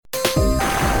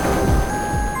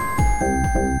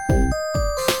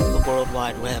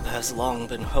Wide Web has long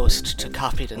been host to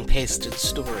copied and pasted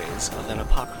stories of an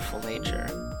apocryphal nature.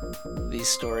 These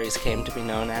stories came to be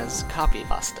known as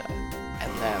copypasta,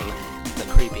 and then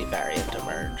the creepy variant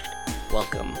emerged.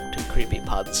 Welcome to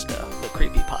Creepypodsta, the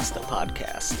Creepypasta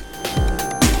podcast.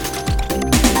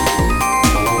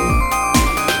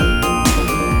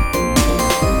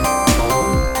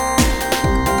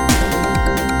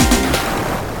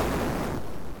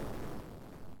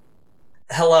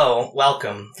 Hello,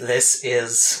 welcome. This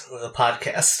is the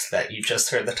podcast that you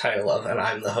just heard the title of, and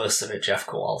I'm the host of it, Jeff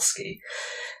Kowalski.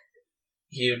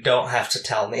 You don't have to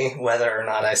tell me whether or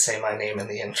not I say my name in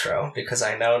the intro, because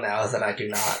I know now that I do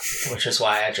not, which is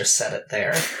why I just said it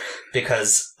there,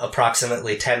 because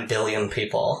approximately 10 billion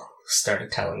people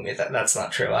started telling me that that's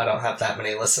not true. I don't have that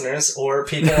many listeners or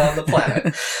people on the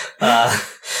planet.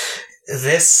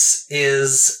 This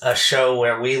is a show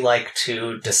where we like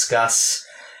to discuss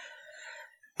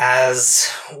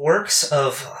as works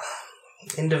of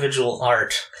individual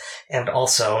art and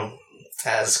also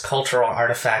as cultural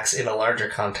artifacts in a larger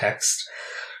context,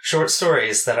 short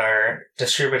stories that are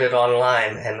distributed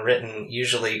online and written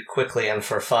usually quickly and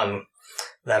for fun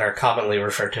that are commonly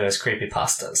referred to as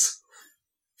creepypastas.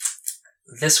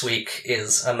 This week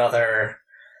is another.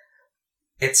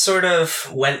 It sort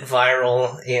of went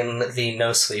viral in the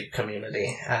No Sleep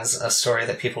community as a story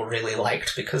that people really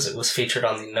liked because it was featured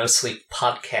on the No Sleep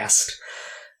podcast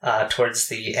towards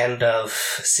the end of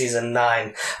season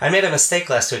 9. I made a mistake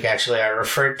last week, actually. I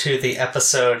referred to the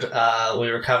episode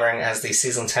we were covering as the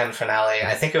season 10 finale.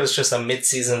 I think it was just a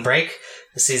mid-season break.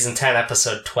 The season 10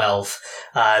 episode 12.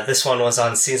 This one was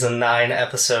on season 9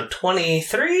 episode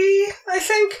 23, I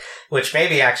think, which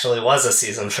maybe actually was a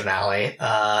season finale,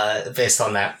 based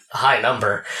on that high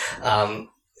number.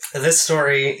 This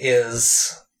story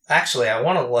is, actually, I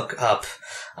want to look up,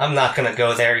 I'm not going to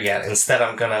go there yet. Instead,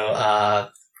 I'm going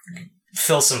to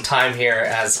fill some time here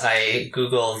as I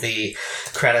Google the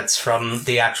credits from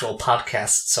the actual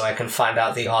podcast so I can find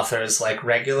out the author's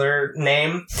regular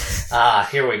name.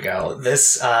 Here we go.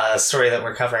 This story that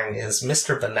we're covering is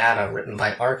Mr. Banana, written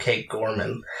by R.K.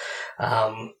 Gorman.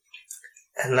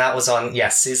 And that was on,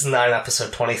 season 9,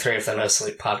 episode 23 of the No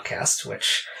Sleep podcast,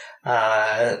 which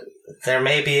there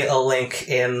may be a link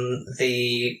in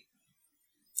the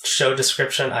show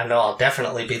description. I know I'll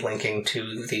definitely be linking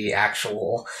to the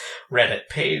actual Reddit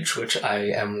page, which I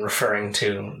am referring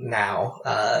to now.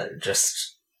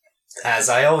 Just as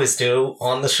I always do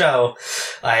on the show,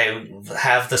 I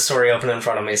have the story open in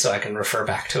front of me so I can refer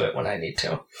back to it when I need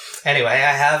to. Anyway,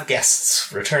 I have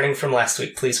guests returning from last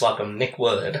week. Please welcome Nick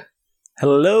Wood.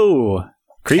 Hello,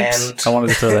 creeps. And, I wanted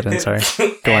to throw that in, sorry.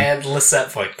 Go and Lisette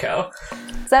Voitko.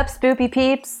 What's up, spoopy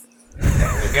peeps?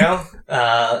 There we go.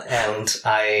 And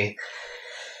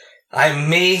I'm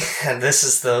me, and this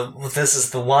is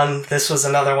the one. This was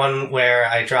another one where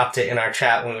I dropped it in our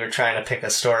chat when we were trying to pick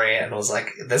a story and was like,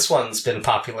 this one's been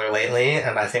popular lately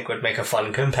and I think would make a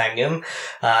fun companion.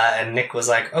 And Nick was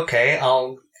like, okay,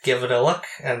 I'll give it a look,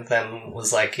 and then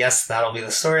was like, yes, that'll be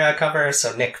the story I cover.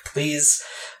 So Nick, please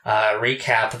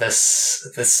recap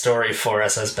this story for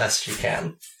us as best you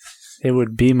can. It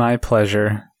would be my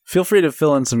pleasure. Feel free to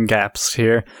fill in some gaps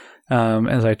here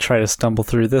as I try to stumble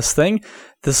through this thing.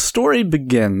 The story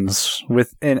begins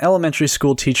with an elementary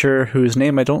school teacher whose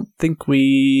name I don't think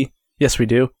we... Yes, we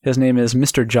do. His name is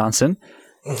Mr. Johnson.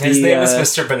 His name is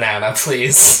Mr. Banana,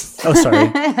 please. Oh, sorry.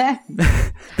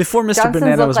 Before Mr. Johnsons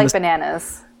Banana look was... like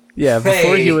bananas. Yeah,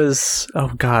 before Hey. he was...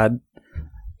 Oh, God.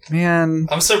 Man,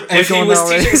 I'm so if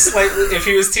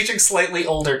he was teaching slightly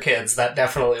older kids, that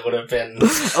definitely would have been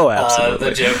absolutely.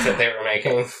 the joke that they were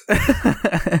making.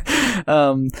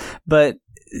 But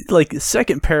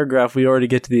second paragraph, we already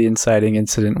get to the inciting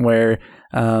incident where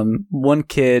one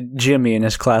kid, Jimmy, in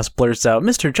his class blurts out,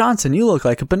 "Mr. Johnson, you look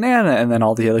like a banana," and then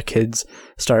all the other kids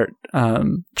start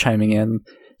chiming in,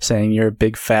 saying, "You're a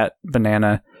big fat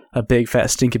banana." A big, fat,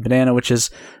 stinky banana, which is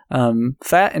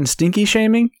fat and stinky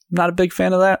shaming. Not a big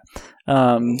fan of that.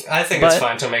 I think it's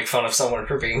fine to make fun of someone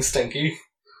for being stinky.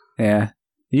 Yeah.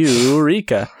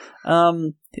 Eureka.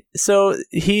 So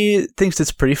he thinks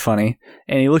it's pretty funny,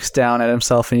 and he looks down at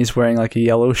himself, and he's wearing a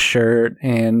yellow shirt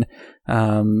and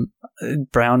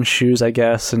brown shoes, I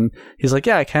guess, and he's like,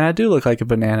 yeah, I kind of do look like a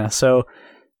banana. So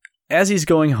as he's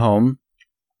going home,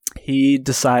 he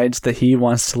decides that he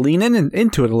wants to lean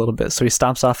into it a little bit. So he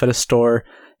stops off at a store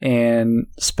and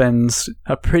spends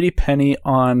a pretty penny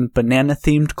on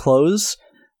banana-themed clothes,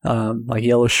 like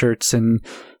yellow shirts and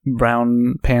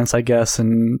brown pants, I guess,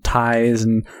 and ties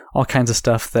and all kinds of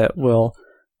stuff that will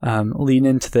lean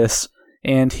into this.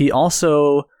 And he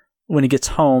also, when he gets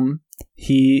home,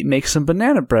 he makes some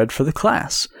banana bread for the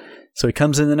class. So he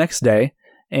comes in the next day,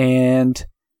 and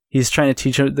he's trying to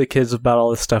teach the kids about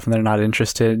all this stuff, and they're not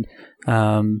interested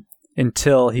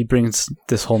until he brings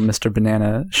this whole Mr.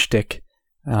 Banana shtick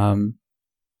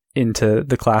into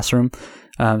the classroom.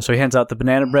 So he hands out the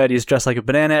banana bread. He's dressed like a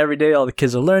banana every day. All the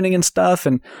kids are learning and stuff,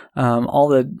 and all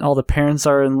the parents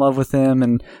are in love with him,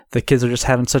 and the kids are just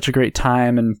having such a great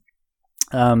time. And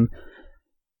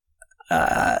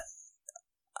I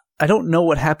don't know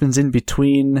what happens in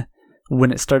between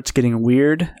when it starts getting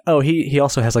weird. Oh, he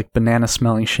also has like banana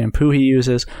smelling shampoo he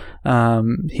uses.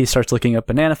 He starts looking up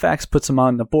banana facts, puts them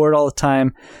on the board all the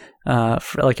time.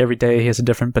 For, like, every day he has a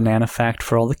different banana fact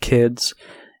for all the kids.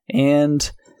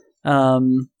 And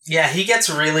yeah, he gets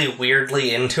really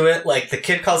weirdly into it. Like, the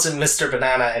kid calls him Mr.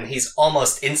 Banana, and he's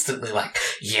almost instantly like,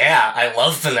 yeah, I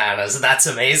love bananas. That's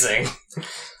amazing.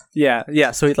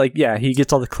 Yeah. So he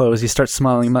gets all the clothes. He starts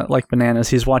smelling like bananas.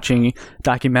 He's watching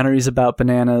documentaries about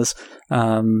bananas,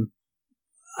 all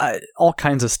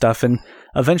kinds of stuff. And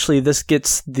eventually this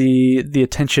gets the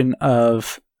attention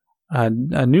of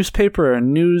a newspaper or a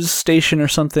news station or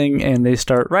something, and they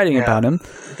start writing about him.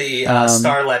 The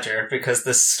Star Ledger, because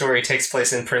this story takes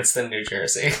place in Princeton, New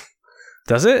Jersey.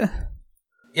 Does it?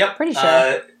 Yep. Pretty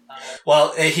sure.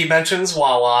 Well, he mentions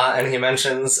Wawa, and he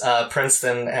mentions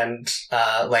Princeton, and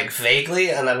like vaguely,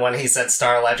 and then when he said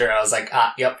Star Ledger, I was like,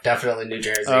 yep, definitely New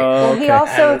Jersey. Well, he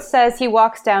also says he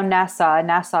walks down Nassau.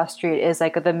 Nassau Street is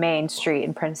like the main street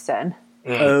in Princeton.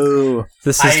 Oh,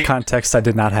 this is context I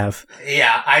did not have.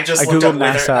 Yeah, I looked up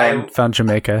Nassau and found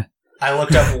Jamaica. I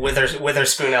looked up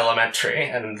Witherspoon Elementary,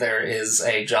 and there is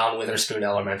a John Witherspoon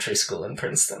Elementary School in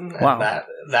Princeton. And wow.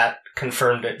 That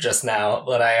confirmed it just now,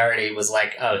 but I already was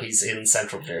like, oh, he's in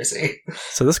Central Jersey.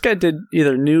 So this guy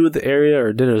either knew the area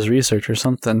or did his research or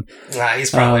something.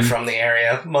 He's probably from the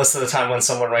area. Most of the time when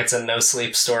someone writes a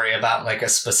no-sleep story about like a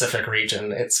specific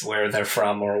region, it's where they're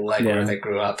from or like where they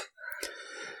grew up.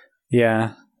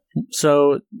 Yeah.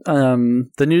 So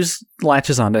the news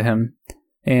latches onto him,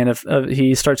 and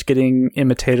he starts getting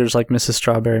imitators like Mrs.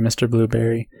 Strawberry, Mr.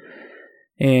 Blueberry.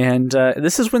 And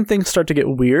this is when things start to get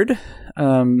weird.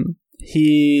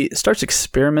 He starts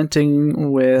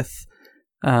experimenting with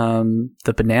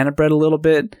the banana bread a little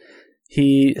bit.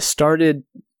 He started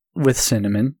with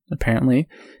cinnamon, apparently,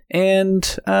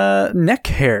 and neck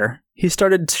hair. He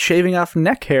started shaving off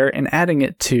neck hair and adding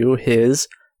it to his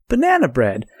banana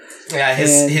bread. Yeah,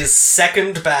 his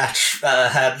second batch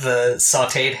had the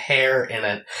sautéed hair in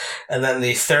it, and then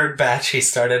the third batch he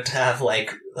started to have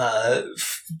like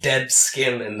dead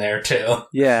skin in there too.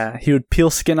 Yeah, he would peel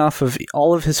skin off of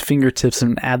all of his fingertips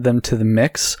and add them to the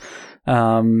mix.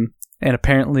 And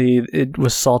apparently it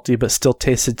was salty but still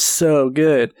tasted so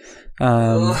good.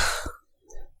 And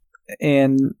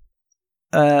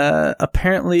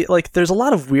apparently, like, there's a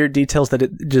lot of weird details that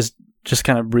it just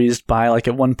kind of breezed by. Like,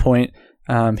 at one point,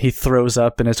 he throws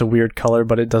up and it's a weird color,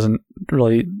 but it doesn't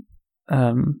really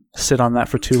sit on that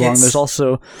for too long. There's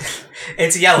also...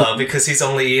 It's yellow because he's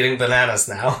only eating bananas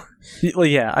now. Well,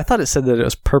 yeah, I thought it said that it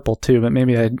was purple too, but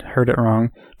maybe I heard it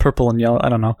wrong. Purple and yellow, I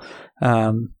don't know.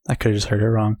 I could have just heard it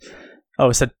wrong. Oh,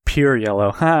 it said pure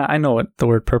yellow. I know what the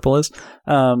word purple is.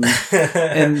 And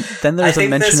then there's a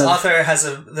mention this author has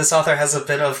a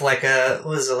bit of like a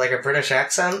British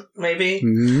accent, maybe?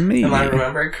 Maybe. Am I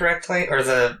remembering correctly? Or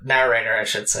the narrator, I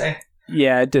should say.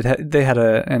 Yeah, it did. They had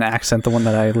an accent, the one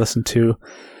that I listened to.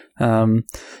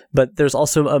 But there's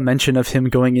also a mention of him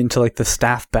going into like the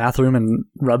staff bathroom and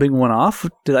rubbing one off.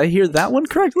 Did I hear that one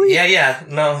correctly? Yeah.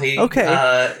 No, he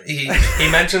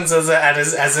mentions as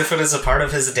if it is a part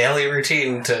of his daily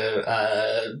routine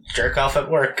to jerk off at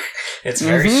work. It's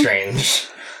very strange.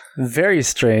 Very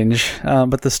strange.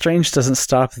 But the strange doesn't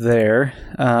stop there.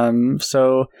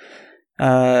 So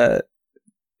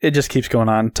it just keeps going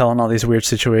on, telling all these weird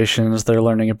situations. They're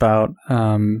learning about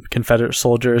Confederate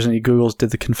soldiers, and he Googles, did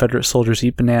the Confederate soldiers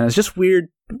eat bananas? Just weird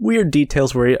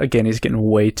details where, again, he's getting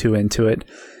way too into it.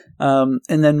 And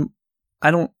then,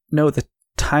 I don't know the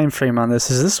time frame on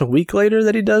this. Is this a week later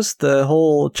that he does the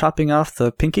whole chopping off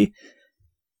the pinky?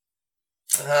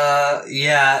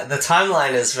 Yeah, the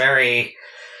timeline is very...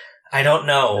 I don't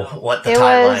know what the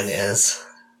timeline is.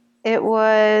 It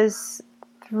was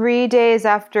 3 days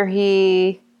after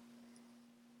he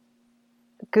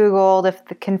Googled if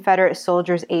the Confederate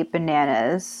soldiers ate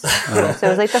bananas. So it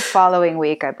was like the following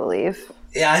week, I believe.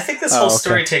 Yeah, I think this whole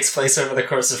story takes place over the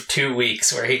course of 2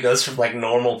 weeks, where he goes from like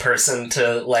normal person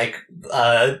to like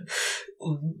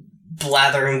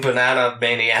blathering banana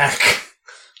maniac.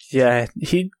 Yeah,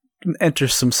 he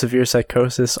enters some severe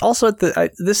psychosis. Also,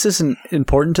 this isn't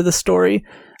important to the story,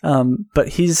 but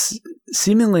he's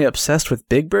seemingly obsessed with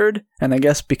Big Bird, and I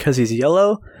guess because he's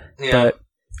yellow. Yeah. But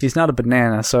he's not a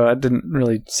banana, so I didn't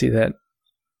really see that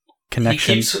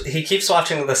connection. He keeps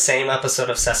watching the same episode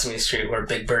of Sesame Street where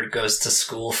Big Bird goes to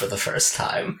school for the first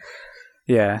time.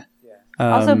 Yeah.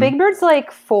 Also, Big Bird's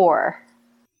like 4.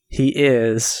 He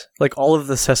is. Like, all of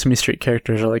the Sesame Street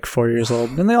characters are like 4 years old,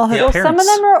 and they all have Well, parents. some of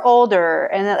them are older,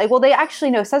 and they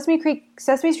actually know Sesame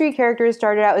Street characters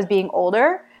started out as being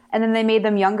older, and then they made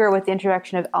them younger with the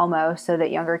introduction of Elmo, so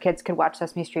that younger kids could watch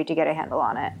Sesame Street to get a handle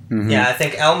on it. Mm-hmm. Yeah, I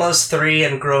think Elmo's 3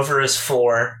 and Grover is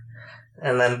 4,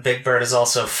 and then Big Bird is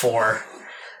also 4.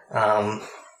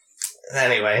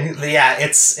 Anyway, yeah,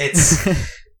 it's.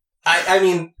 I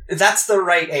mean, that's the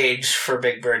right age for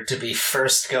Big Bird to be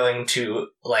first going to,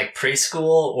 like,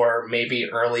 preschool or maybe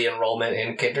early enrollment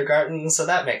in kindergarten, so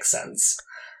that makes sense.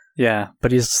 Yeah,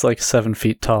 but he's like 7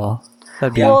 feet tall.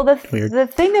 That'd be weird. The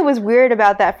thing that was weird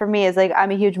about that for me is, like,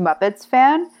 I'm a huge Muppets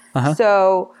fan,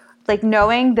 so, like,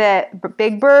 knowing that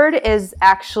Big Bird is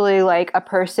actually, like, a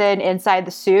person inside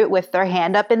the suit with their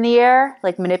hand up in the air,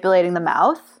 like, manipulating the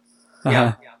mouth.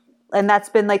 Yeah. And that's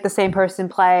been, like, the same person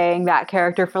playing that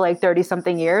character for, like,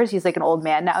 30-something years. He's, like, an old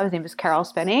man now. His name is Carol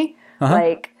Spinney.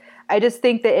 Like, I just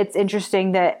think that it's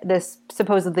interesting that this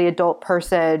supposedly adult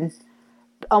person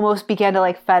almost began to,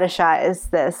 like,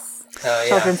 fetishize this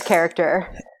children's character.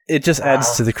 It just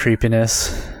adds to the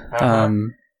creepiness.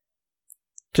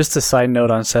 Just a side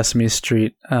note on Sesame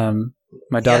Street.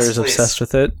 My daughter is obsessed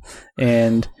with it,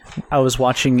 and I was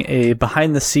watching a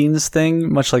behind-the-scenes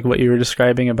thing, much like what you were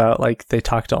describing about, like, they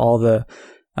talk to all the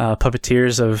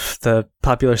puppeteers of the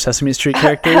popular Sesame Street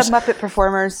characters. Muppet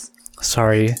performers.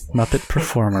 Sorry, Muppet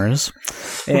performers.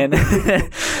 And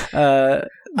I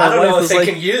don't know if they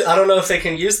can use. I don't know if they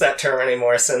can use that term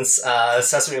anymore, since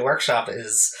Sesame Workshop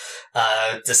is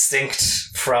distinct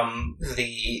from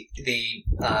the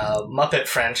Muppet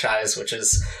franchise, which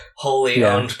is wholly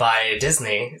owned by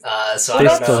Disney. So I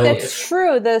don't know. That's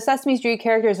true. The Sesame Street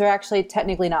characters are actually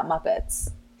technically not Muppets.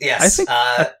 Yes,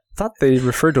 I thought they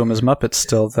referred to them as Muppets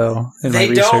still, though. In my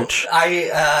research,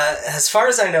 as far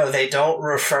as I know, they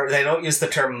don't use the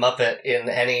term Muppet in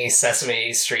any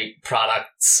Sesame Street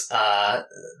products.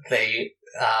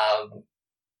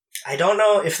 I don't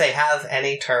know if they have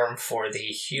any term for the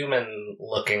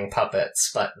human-looking puppets,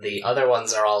 but the other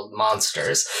ones are all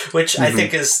monsters, which I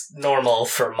think is normal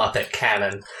for Muppet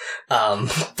canon.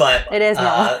 But it is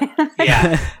normal.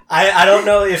 Yeah. I don't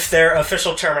know if their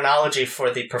official terminology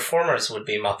for the performers would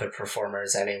be Muppet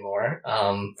performers anymore.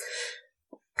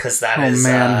 Because that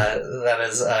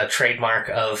is a trademark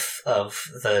of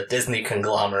the Disney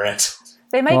conglomerate.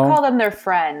 They might call them their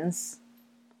friends.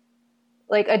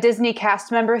 Like a Disney cast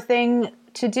member thing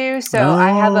to do. So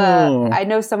I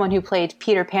know someone who played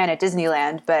Peter Pan at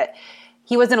Disneyland, but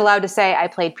he wasn't allowed to say I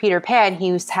played Peter Pan.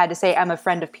 He had to say I'm a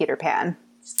friend of Peter Pan.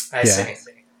 I see.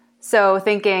 So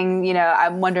thinking,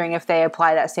 I'm wondering if they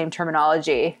apply that same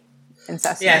terminology in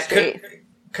Sesame Street.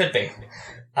 Could be.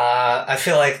 I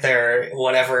feel like their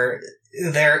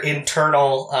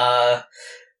internal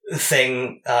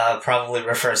thing probably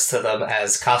refers to them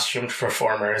as costumed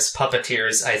performers.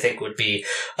 Puppeteers, I think, would be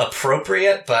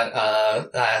appropriate, but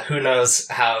who knows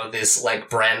how this, like,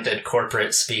 branded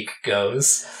corporate speak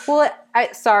goes. Well,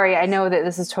 I know that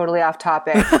this is totally off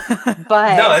topic,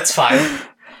 but no, it's fine.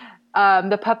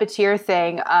 The puppeteer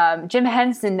thing, Jim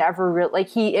Henson never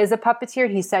he is a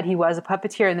puppeteer. He said he was a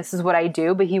puppeteer and this is what I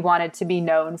do, but he wanted to be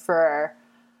known for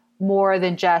more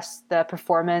than just the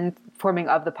performing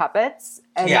of the puppets.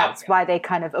 And that's why they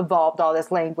kind of evolved all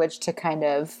this language to kind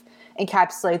of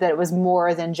encapsulate that it was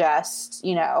more than just,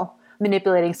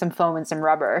 manipulating some foam and some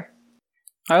rubber.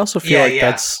 I also feel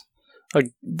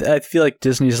I feel like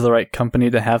Disney's the right company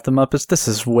to have the Muppets. This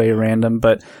is way random,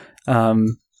 but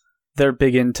they're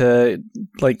big into,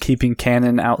 like, keeping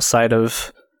canon outside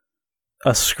of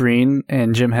a screen,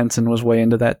 and Jim Henson was way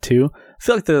into that too. I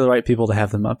feel like they're the right people to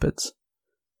have the Muppets.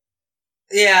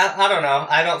 Yeah, I don't know.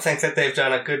 I don't think that they've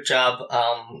done a good job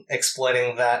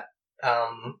exploiting that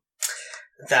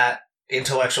that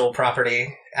intellectual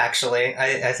property, actually.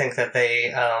 I think that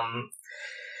they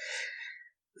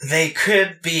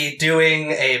could be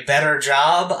doing a better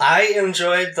job. I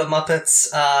enjoyed the Muppets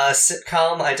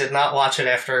sitcom. I did not watch it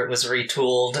after it was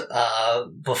retooled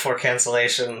before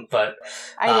cancellation, but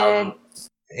I did.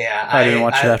 Yeah, I didn't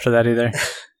watch it after that either.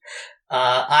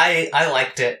 I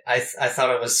liked it. I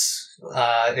thought it was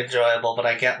enjoyable, but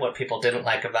I get what people didn't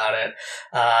like about it.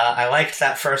 I liked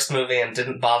that first movie and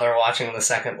didn't bother watching the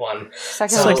second one.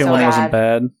 Second one wasn't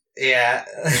bad. Yeah.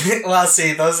 Well,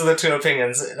 see, those are the two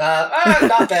opinions.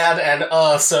 Not bad and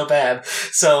so bad.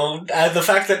 So the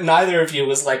fact that neither of you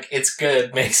was like, it's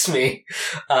good, makes me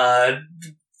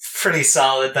pretty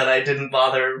solid that I didn't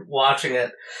bother watching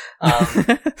it.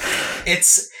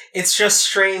 It's just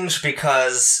strange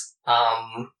because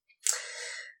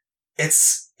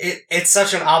it's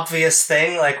such an obvious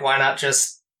thing. Like, why not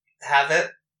just have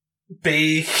it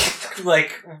be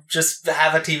like, just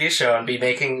have a TV show and be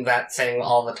making that thing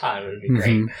all the time? It would be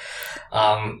great.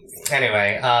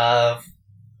 Anyway,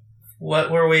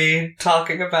 what were we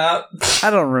talking about?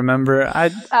 I don't remember.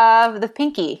 The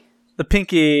Pinky. The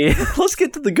Pinky. Let's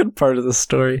get to the good part of the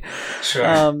story.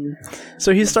 Sure.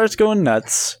 So he starts going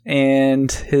nuts,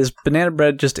 and his banana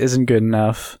bread just isn't good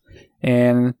enough.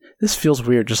 And this feels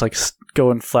weird, just like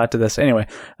going flat to this. Anyway,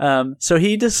 so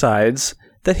he decides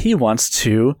that he wants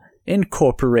to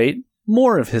incorporate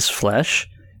more of his flesh.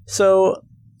 So,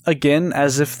 again,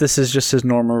 as if this is just his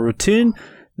normal routine,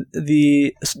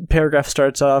 the paragraph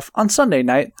starts off, "On Sunday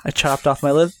night, I chopped off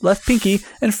my left pinky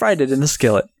and fried it in the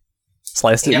skillet.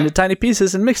 Sliced it into tiny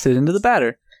pieces and mixed it into the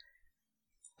batter."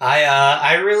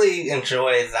 I really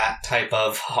enjoy that type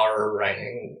of horror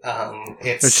writing.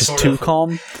 It's just sort too of,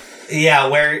 calm. Yeah,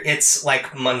 where it's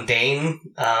like mundane,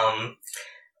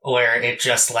 where it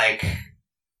just like,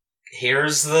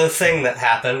 here's the thing that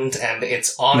happened, and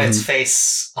it's on its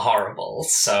face horrible.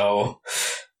 So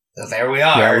there we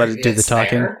are. Yeah, let it do the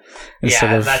talking.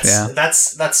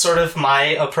 That's sort of my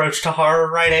approach to horror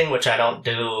writing, which I don't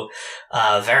do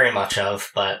very much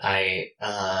of, but I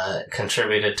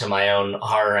contributed to my own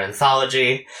horror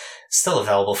anthology. Still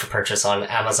available for purchase on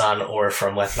Amazon or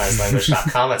from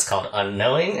weaponizedlanguage.com. It's called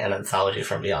Unknowing, an anthology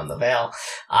from beyond the veil.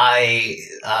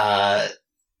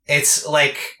 It's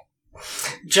like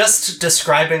just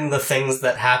describing the things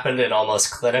that happened in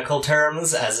almost clinical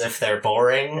terms as if they're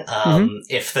boring.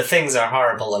 If the things are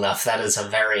horrible enough, that is a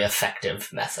very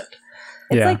effective method.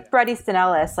 It's like Bret Easton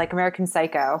Ellis, like American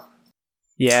Psycho.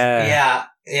 Yeah.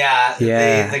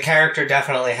 The character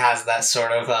definitely has that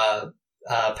sort of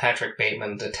Patrick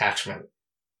Bateman detachment.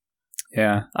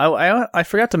 Yeah. I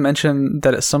forgot to mention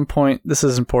that at some point, this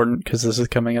is important because this is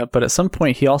coming up, but at some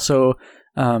point he also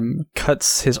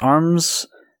cuts his arms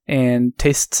and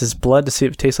tastes his blood to see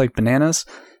if it tastes like bananas,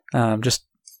 just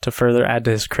to further add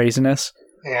to his craziness.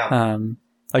 Yeah.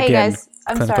 Hey guys,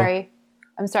 I'm clinical.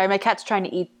 sorry. My cat's trying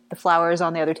to eat the flowers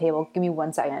on the other table. Give me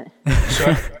 1 second.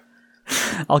 Sure.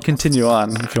 I'll continue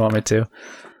on if you want me to.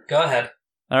 Go ahead.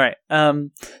 All right.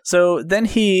 So then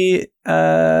he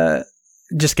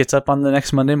just gets up on the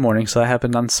next Monday morning. So that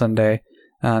happened on Sunday.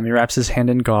 He wraps his hand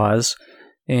in gauze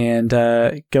and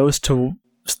goes to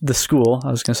the school. I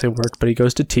was going to say work, but he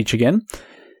goes to teach again.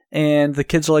 And the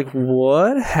kids are like,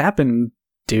 "What happened,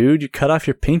 dude? You cut off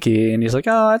your pinky." And he's like,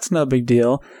 "Oh, that's no big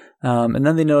deal." And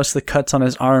then they notice the cuts on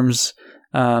his arms.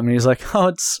 And he's like,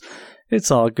 "Oh,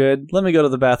 it's all good. Let me go to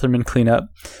the bathroom and clean up."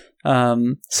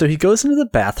 So he goes into the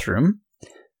bathroom.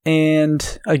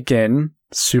 And again,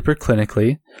 super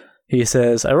clinically, he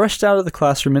says, "I rushed out of the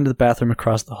classroom into the bathroom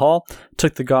across the hall,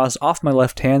 took the gauze off my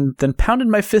left hand, then pounded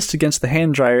my fist against the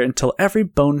hand dryer until every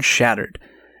bone shattered."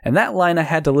 And that line I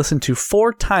had to listen to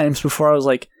 4 times before I was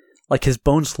like his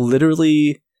bones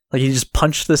literally, like he just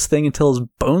punched this thing until his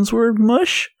bones were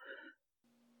mush?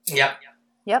 Yep.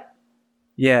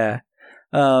 Yeah.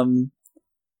 And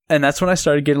that's when I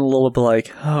started getting a little bit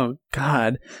like, oh,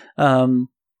 God.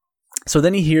 So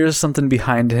then he hears something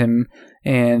behind him,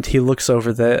 and he looks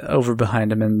over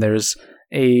behind him, and there's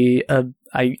I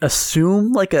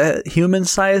assume like a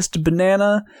human-sized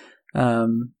banana.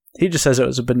 He just says it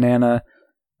was a banana,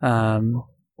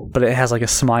 but it has like a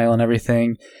smile and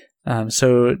everything. He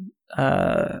sees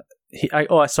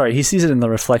it in the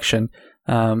reflection.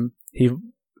 He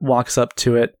walks up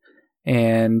to it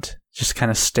and just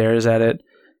kind of stares at it.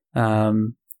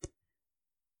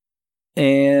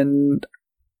 And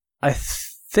I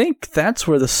think that's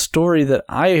where the story that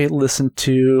I listened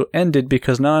to ended,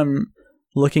 because now I'm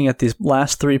looking at these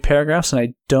last 3 paragraphs and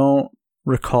I don't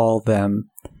recall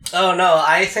them. Oh no,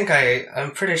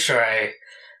 I'm pretty sure I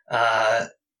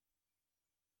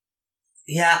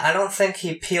don't think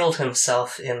he peeled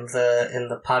himself in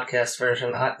the podcast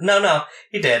version. No,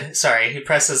 he did. Sorry, he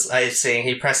presses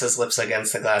lips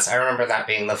against the glass. I remember that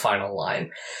being the final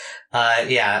line.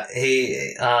 He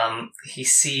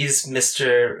sees he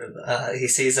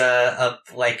sees a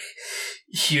like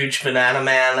huge banana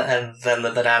man, and then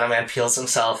the banana man peels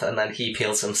himself, and then he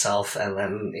peels himself, and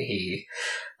then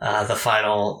the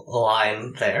final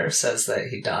line there says that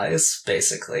he dies,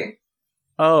 basically.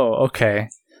 Oh, okay.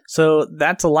 So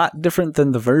that's a lot different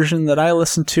than the version that I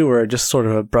listened to, where it just sort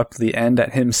of abruptly end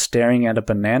at him staring at a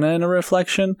banana in a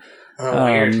reflection. Oh,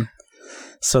 weird.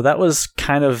 So that was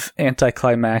kind of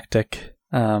anticlimactic.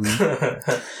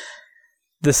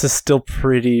 this is still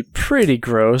pretty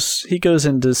gross. He goes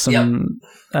into some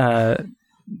I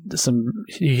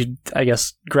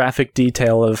guess graphic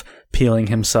detail of peeling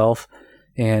himself,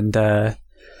 and a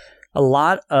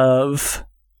lot of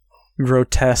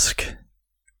grotesque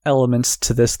elements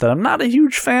to this that I'm not a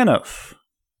huge fan of.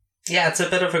 Yeah, it's a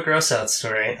bit of a gross out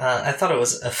story. I thought it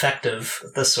was effective,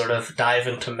 the sort of dive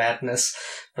into madness,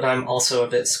 but I'm also a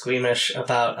bit squeamish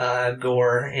about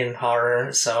gore in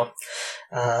horror. So,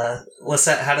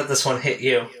 Lisette, how did this one hit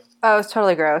you? Oh, it's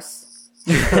totally gross.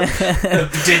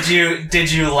 Did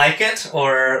you like it,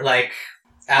 or like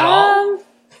at all?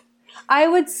 I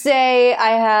would say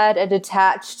I had a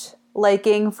detached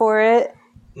liking for it.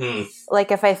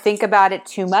 Like if I think about it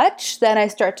too much, then I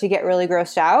start to get really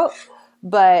grossed out.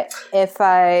 But if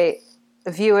I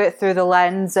view it through the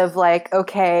lens of like,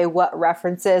 okay, what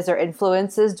references or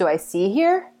influences do I see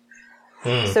here?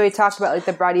 So we talked about like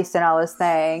the Bret Easton Ellis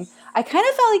thing. I kind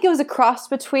of felt like it was a cross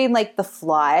between like The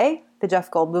Fly, the Jeff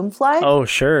Goldblum Fly. Oh,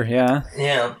 sure, yeah.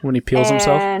 Yeah. When he peels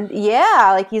himself. And yeah,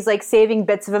 like he's like saving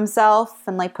bits of himself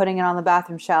and like putting it on the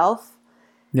bathroom shelf.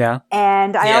 Yeah.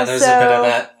 And I also... there's a bit of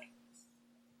that.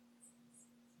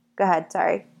 Go ahead,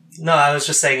 sorry. No, I was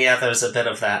just saying, yeah, there's a bit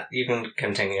of that. You can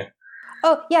continue.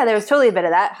 Oh, yeah, there was totally a bit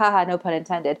of that. Haha, no pun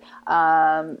intended.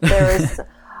 There was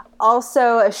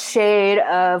also a shade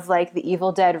of, like, the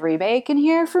Evil Dead remake in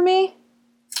here for me.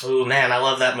 Ooh, man, I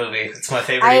love that movie. It's my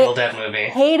favorite Evil Dead movie.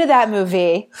 Hated that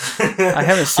movie. I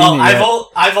haven't seen it yet.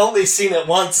 I've only seen it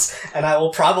once, and I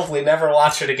will probably never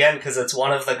watch it again because it's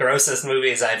one of the grossest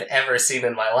movies I've ever seen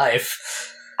in my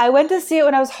life. I went to see it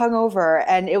when I was hungover,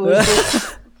 and it was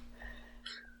just...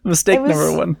 Mistake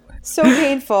number one. So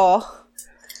painful.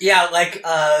 Yeah, like,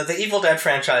 the Evil Dead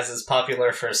franchise is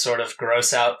popular for sort of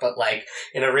gross out, but, like,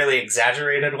 in a really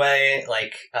exaggerated way.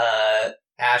 Like,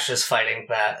 Ash is fighting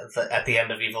at the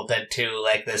end of Evil Dead 2,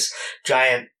 like, this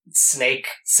giant snake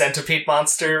centipede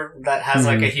monster that has,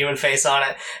 like, a human face on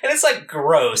it. And it's, like,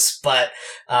 gross, but,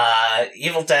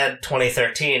 Evil Dead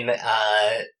 2013,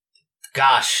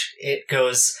 gosh, it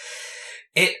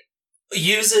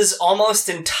uses almost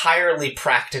entirely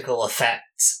practical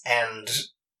effects, and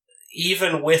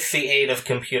even with the aid of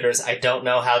computers, I don't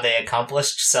know how they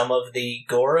accomplished some of the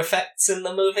gore effects in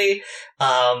the movie.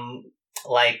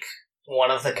 Like,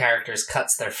 one of the characters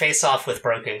cuts their face off with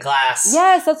broken glass.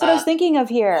 Yes, that's what I was thinking of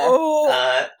here.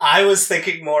 I was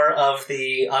thinking more of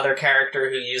the other character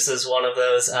who uses one of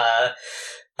those,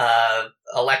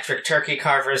 electric turkey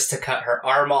carvers to cut her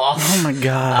arm off. Oh my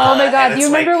god. Oh my god, do you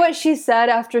remember what she said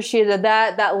after she did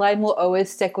that? That line will always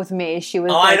stick with me. She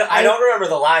was I don't remember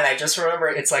the line. I just remember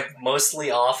it's like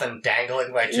mostly off and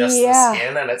dangling by just the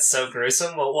skin, and it's so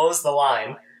gruesome. Well, what was the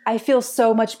line? I feel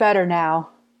so much better now.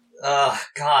 Oh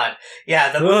god.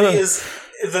 Yeah, the movie is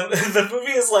the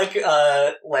movie is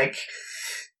like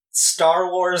Star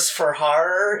Wars for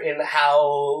horror in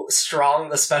how strong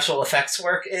the special effects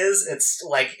work is. It's,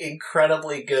 like,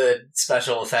 incredibly good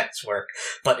special effects work.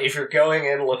 But if you're going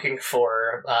in looking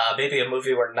for maybe a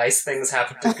movie where nice things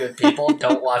happen to good people,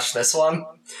 don't watch this one.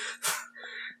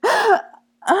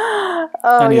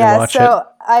 Oh, yeah, so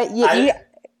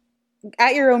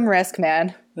at your own risk,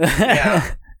 man.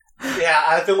 Yeah. Yeah,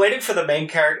 I've been waiting for the main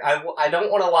character. I don't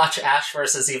want to watch Ash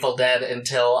vs. Evil Dead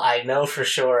until I know for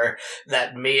sure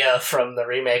that Mia from the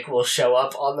remake will show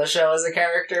up on the show as a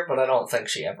character, but I don't think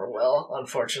she ever will,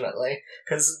 unfortunately,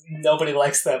 because nobody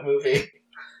likes that movie.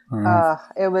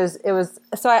 It was,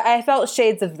 so I felt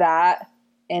shades of that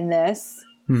in this.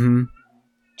 Mm-hmm.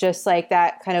 Just like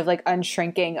that kind of like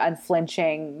unshrinking,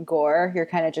 unflinching gore. You're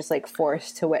kind of just like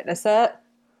forced to witness it.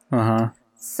 Uh-huh.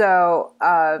 So,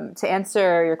 to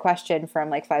answer your question from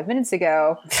like 5 minutes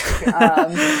ago,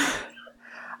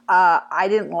 I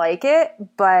didn't like it,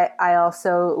 but I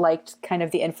also liked kind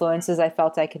of the influences I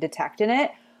felt I could detect in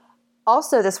it.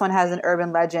 Also, this one has an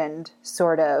urban legend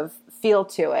sort of feel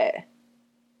to it.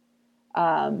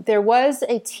 There was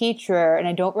a teacher, and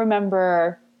I don't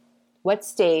remember what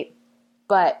state,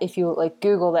 but if you like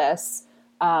Google this,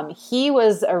 he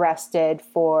was arrested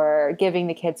for giving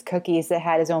the kids cookies that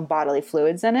had his own bodily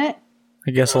fluids in it.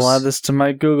 I guess I'll add this to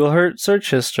my Google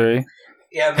search history.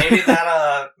 Yeah,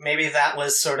 maybe that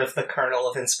was sort of the kernel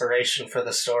of inspiration for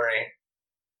the story.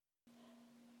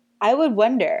 I would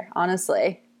wonder,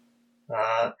 honestly.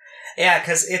 Yeah,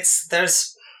 because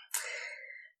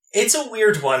it's a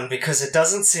weird one because it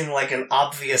doesn't seem like an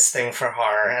obvious thing for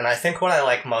horror, and I think what I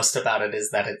like most about it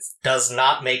is that it does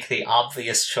not make the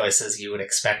obvious choices you would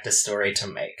expect a story to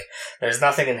make. There's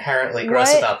nothing inherently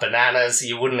gross about bananas.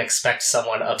 You wouldn't expect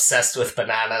someone obsessed with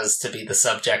bananas to be the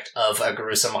subject of a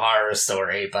gruesome horror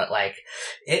story, but, like,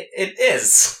 it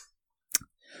is.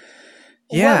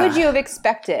 What would you have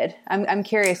expected? I'm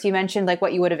curious. You mentioned like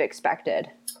what you would have expected.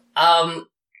 I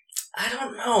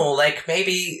don't know. Like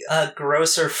maybe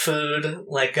grosser food,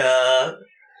 like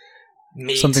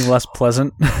meat. Something less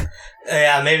pleasant.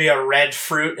 Yeah, maybe a red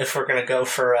fruit if we're gonna go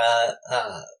for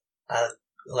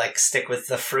like stick with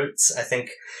the fruits. I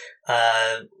think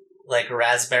like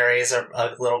raspberries are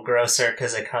a little grosser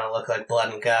because they kind of look like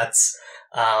blood and guts.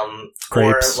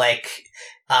 Grapes. Or like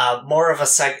more of a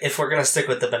if we're gonna stick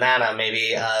with the banana,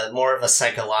 maybe more of a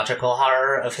psychological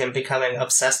horror of him becoming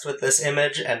obsessed with this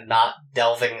image and not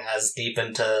delving as deep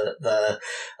into the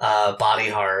body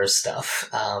horror stuff.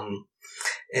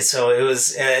 So it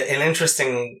was an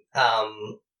interesting. I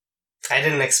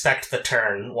didn't expect the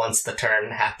turn once the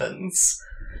turn happens.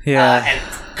 Yeah.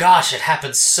 And gosh, it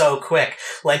happened so quick.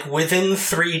 Like within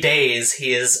 3 days,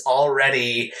 he is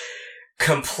already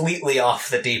completely off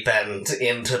the deep end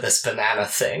into this banana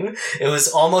thing. It was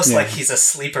almost like he's a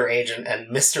sleeper agent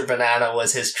and Mr. Banana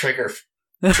was his trigger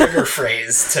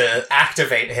phrase to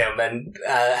activate him and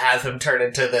have him turn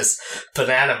into this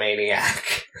banana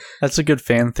maniac. That's a good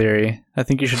fan theory. I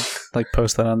think you should like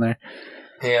post that on there.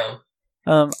 Yeah.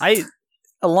 I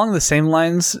along the same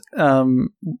lines,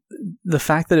 the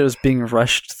fact that it was being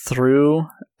rushed through,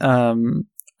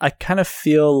 I kind of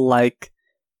feel like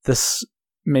this,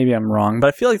 maybe I'm wrong, but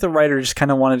I feel like the writer just kind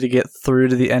of wanted to get through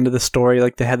to the end of the story.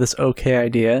 Like they had this okay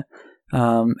idea.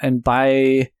 And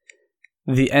by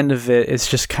the end of it, it's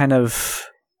just kind of,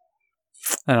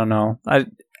 I don't know.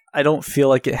 I don't feel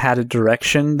like it had a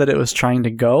direction that it was trying to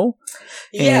go.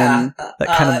 Yeah, and that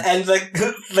kind of, and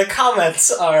the comments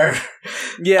are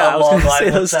I was going to say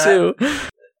those too.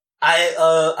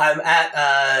 I'm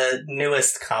at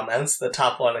newest comments. The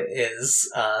top one is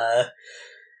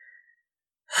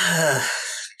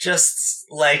just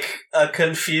like a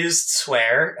confused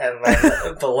swear, and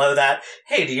then below that,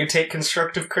 hey, do you take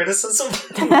constructive criticism?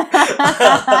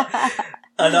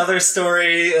 Another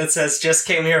story that says, just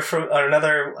came here from, or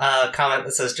another comment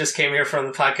that says, just came here from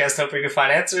the podcast hoping to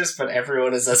find answers, but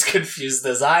everyone is as confused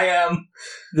as I am.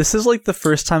 This is like the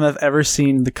first time I've ever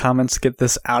seen the comments get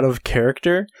this out of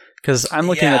character, because I'm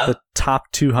looking at the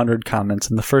top 200 comments,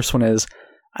 and the first one is,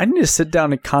 I need to sit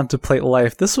down and contemplate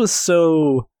life. This was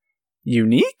so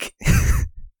unique.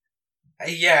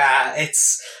 Yeah,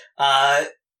 it's,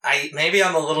 maybe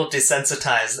I'm a little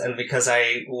desensitized, and because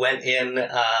I went in,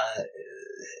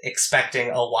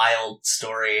 expecting a wild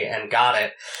story and got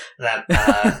it, that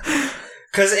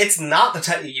because it's not the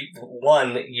type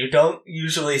you don't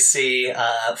usually see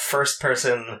first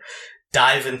person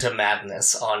dive into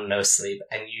madness on No Sleep,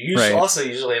 and you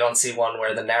usually don't see one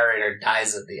where the narrator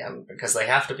dies at the end because they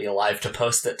have to be alive to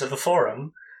post it to the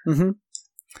forum. Mm-hmm.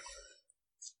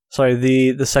 Sorry,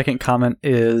 the second comment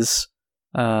is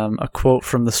a quote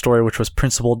from the story, which was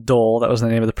Principal Dole. That was the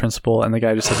name of the principal, and the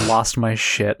guy just said, "Lost my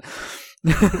shit."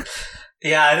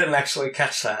 Yeah, I didn't actually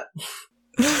catch that.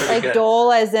 Like good.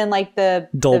 Dole as in like the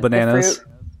Dole bananas. The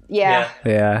fruit.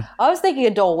 Yeah. I was thinking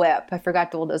of Dole Whip. I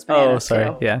forgot Dole does bananas. Oh, sorry.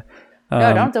 Too. Yeah.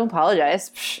 No, don't apologize.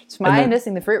 It's my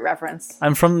missing the fruit reference.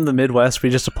 I'm from the Midwest.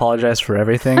 We just apologize for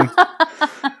everything.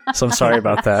 So I'm sorry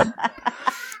about that.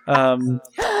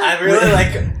 I really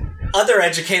like other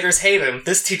educators hate him.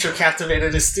 This teacher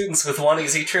captivated his students with one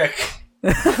easy trick.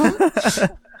 That's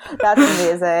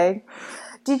amazing.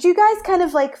 Did you guys kind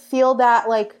of like feel that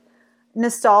like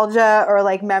nostalgia or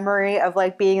like memory of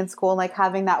like being in school and like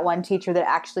having that one teacher that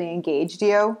actually engaged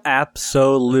you?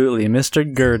 Absolutely. Mr.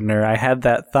 Gerdner. I had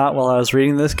that thought while I was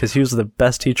reading this because he was the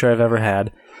best teacher I've ever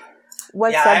had.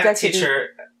 What subject I had a teacher...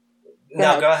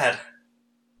 Go ahead.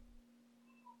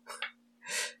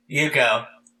 You go.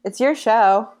 It's your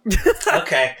show.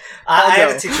 Okay. I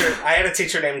had a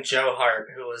teacher named Joe Hart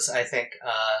who was, I think,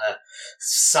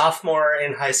 sophomore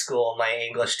in high school, my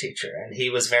English teacher, and he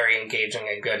was very engaging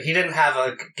and good. He didn't have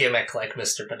a gimmick like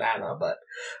Mr. Banana, but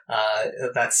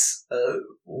that's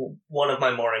one of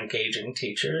my more engaging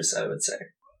teachers, I would say.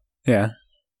 Yeah.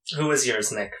 Who was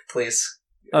yours, Nick? Please.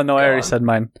 Oh, no, I already said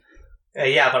mine.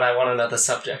 Yeah, but I want to know the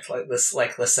subject, like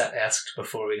Lisette asked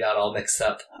before we got all mixed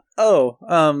up. Oh,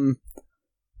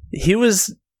 he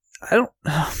was, I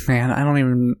don't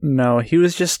even know. He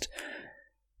was just,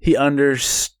 he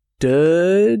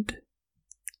understood,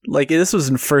 like, this was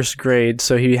in first grade,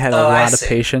 so he had a lot of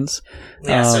patience.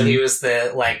 Yeah, so he was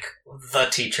the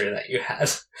teacher that you had.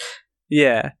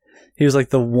 Yeah, he was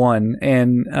like the one,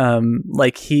 and,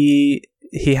 like, he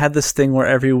had this thing where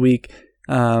every week,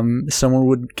 someone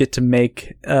would get to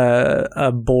make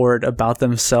a board about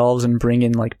themselves and bring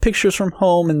in like pictures from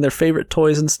home and their favorite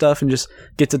toys and stuff, and just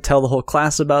get to tell the whole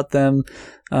class about them.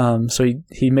 So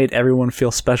he made everyone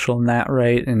feel special in that,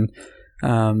 right? And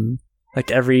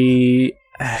like every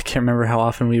I can't remember how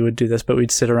often we would do this, but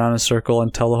we'd sit around in a circle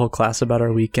and tell the whole class about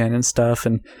our weekend and stuff.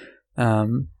 And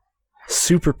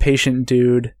super patient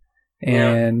dude.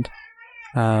 And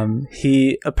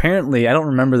he apparently, I don't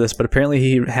remember this, but apparently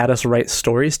he had us write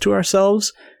stories to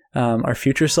ourselves, our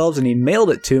future selves, and he mailed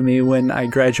it to me when I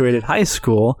graduated high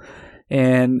school.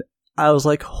 And I was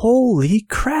like, holy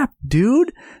crap,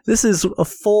 dude. This is a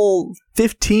full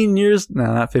 15 years. No,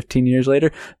 not 15 years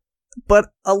later, but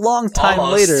a long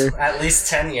time later. At least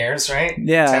 10 years, right?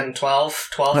 Yeah. 10, 12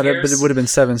 years. But it would have been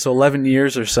 7, so 11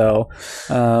 years or so.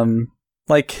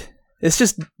 It's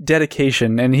just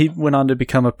dedication. And he went on to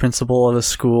become a principal of a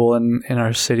school in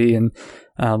our city. And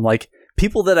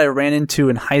people that I ran into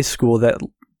in high school that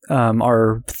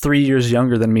are 3 years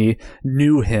younger than me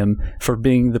knew him for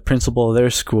being the principal of their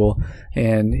school.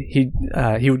 And he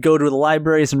would go to the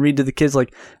libraries and read to the kids.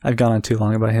 Like, I've gone on too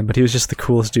long about him, but he was just the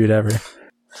coolest dude ever.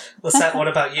 Lisette, what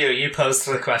about you? You posed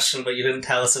the question, but you didn't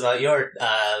tell us about your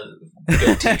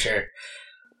good teacher.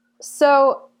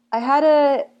 So I had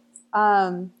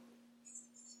an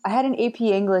AP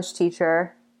English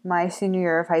teacher my senior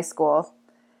year of high school,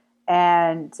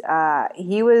 and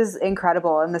he was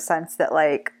incredible in the sense that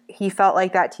like he felt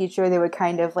like that teacher. They would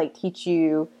kind of like teach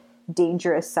you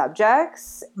dangerous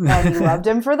subjects, and he loved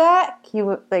him for that. He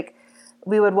would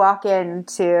we would walk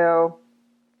into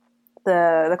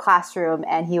the classroom,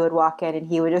 and he would walk in and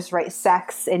he would just write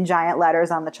sex in giant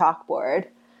letters on the chalkboard.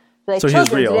 Like, so he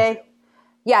was real. Today,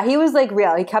 yeah, he was like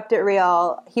real. He kept it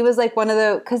real. He was like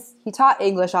because he taught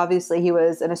English, obviously he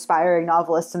was an aspiring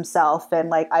novelist himself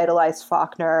and like idolized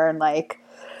Faulkner, and like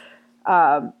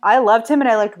I loved him, and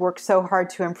I like worked so hard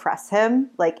to impress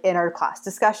him, like in our class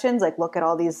discussions, like look at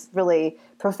all these really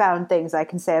profound things I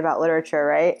can say about literature,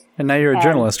 right? And now you're a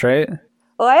journalist, right?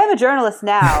 Well, I am a journalist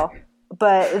now.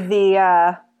 But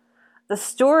the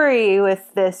story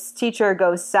with this teacher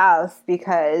goes south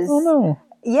because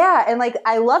yeah, and like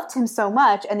I loved him so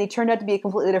much, and he turned out to be a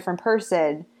completely different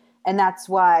person, and that's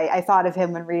why I thought of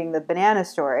him when reading the banana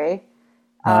story.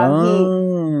 There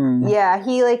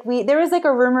was like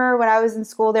a rumor when I was in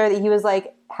school there that he was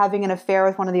like having an affair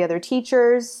with one of the other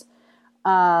teachers,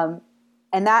 and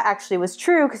that actually was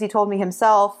true because he told me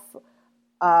himself.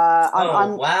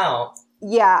 Wow.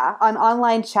 Yeah, on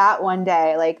online chat one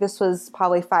day, like this was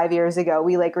probably 5 years ago,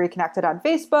 we like reconnected on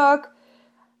Facebook,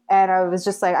 and I was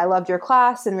just like, I loved your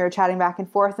class, and we were chatting back and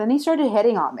forth, and he started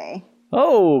hitting on me.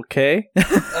 Oh, okay.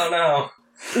 Oh no.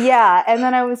 Yeah, and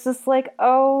then I was just like,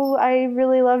 oh, I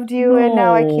really loved you, and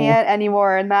now I can't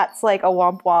anymore, and that's like a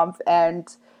womp womp, and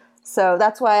so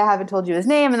that's why I haven't told you his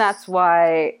name, and that's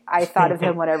why I thought of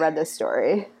him when I read this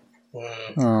story.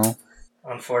 Oh.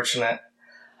 Unfortunate.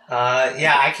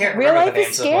 I can't remember the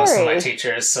names of most of my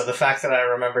teachers, so the fact that I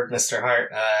remembered Mr. Hart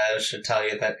should tell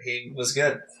you that he was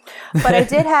good. But I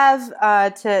did have,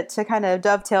 to kind of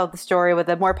dovetail the story with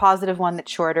a more positive one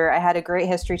that's shorter, I had a great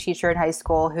history teacher in high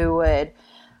school who would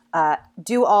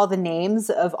do all the names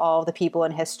of all the people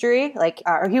in history,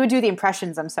 or he would do the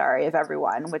impressions, of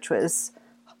everyone, which was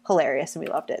hilarious, and we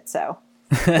loved it. So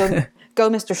go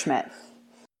Mr. Schmidt.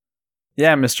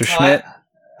 Yeah, Mr. Schmidt.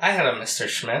 I had a Mr.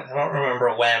 Schmidt. I don't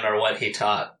remember when or what he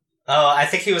taught. Oh, I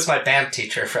think he was my band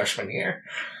teacher freshman year.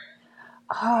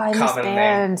 Oh, I miss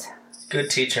band. Name.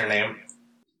 Good teacher name.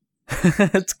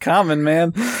 It's common,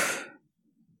 man.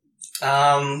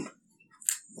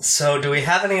 So do we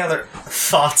have any other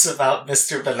thoughts about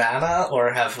Mr. Banana,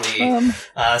 or have we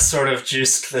sort of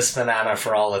juiced this banana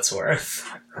for all it's worth?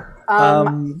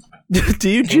 Do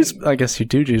you juice? I guess you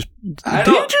do juice.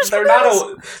 They're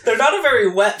not a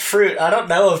very wet fruit. I don't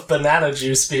know of banana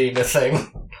juice being a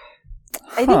thing.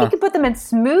 I think you can put them in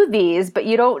smoothies, but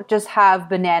you don't just have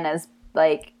bananas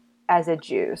like as a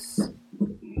juice.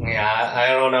 Yeah, I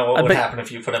don't know what would happen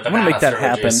if you put a banana through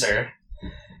a juicer.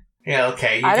 Yeah,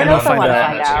 okay. You I don't know if I want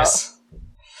to find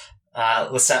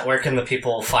out. Lisette, where can the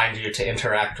people find you to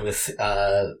interact with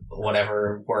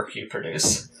whatever work you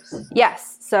produce?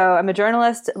 Yes. So I'm a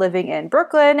journalist living in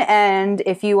Brooklyn, and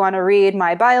if you want to read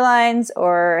my bylines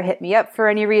or hit me up for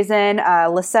any reason,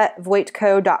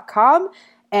 LisetteVoitko.com,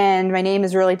 and my name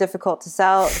is really difficult to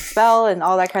spell and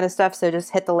all that kind of stuff, so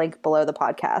just hit the link below the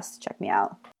podcast. Check me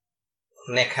out.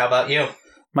 Nick, how about you?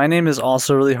 My name is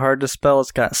also really hard to spell.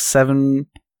 It's got 7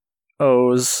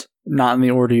 O's, not in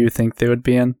the order you think they would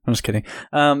be in. I'm just kidding.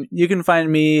 You can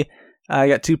find me. I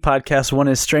got 2 podcasts. One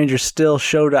is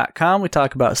StrangerStillShow.com. We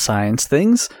talk about science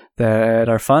things that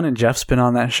are fun, and Jeff's been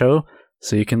on that show,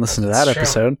 so you can listen to that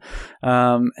episode.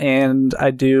 And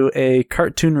I do a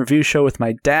cartoon review show with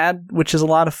my dad, which is a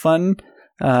lot of fun,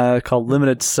 called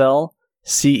Limited Cell,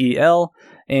 CEL,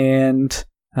 and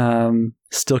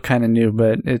still kind of new,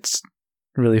 but it's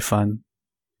really fun.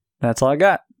 That's all I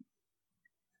got.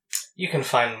 You can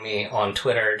find me on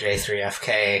Twitter,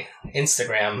 J3FK,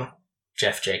 Instagram,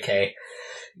 JeffJK.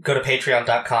 Go to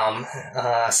patreon.com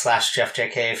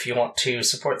 /JeffJK if you want to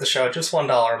support the show. Just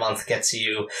 $1 a month gets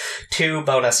you 2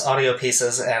 bonus audio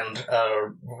pieces and a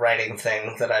writing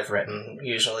thing that I've written,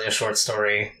 usually a short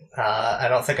story. I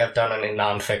don't think I've done any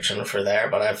nonfiction for there,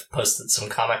 but I've posted some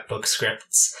comic book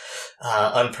scripts,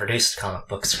 unproduced comic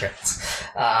book scripts.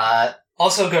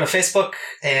 Also, go to Facebook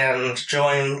and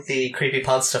join the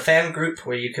Creepypodsta fan group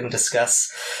where you can discuss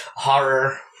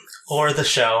horror or the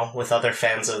show with other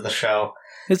fans of the show.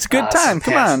 It's a good time.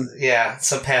 Come on. Yeah,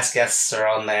 some past guests are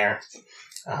on there.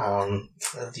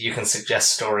 You can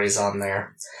suggest stories on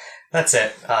there. That's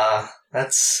it.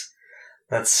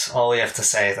 That's all we have to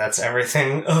say. That's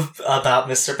everything about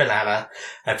Mr. Banana.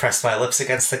 I pressed my lips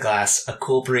against the glass. A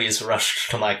cool breeze rushed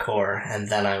to my core, and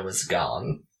then I was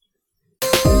gone.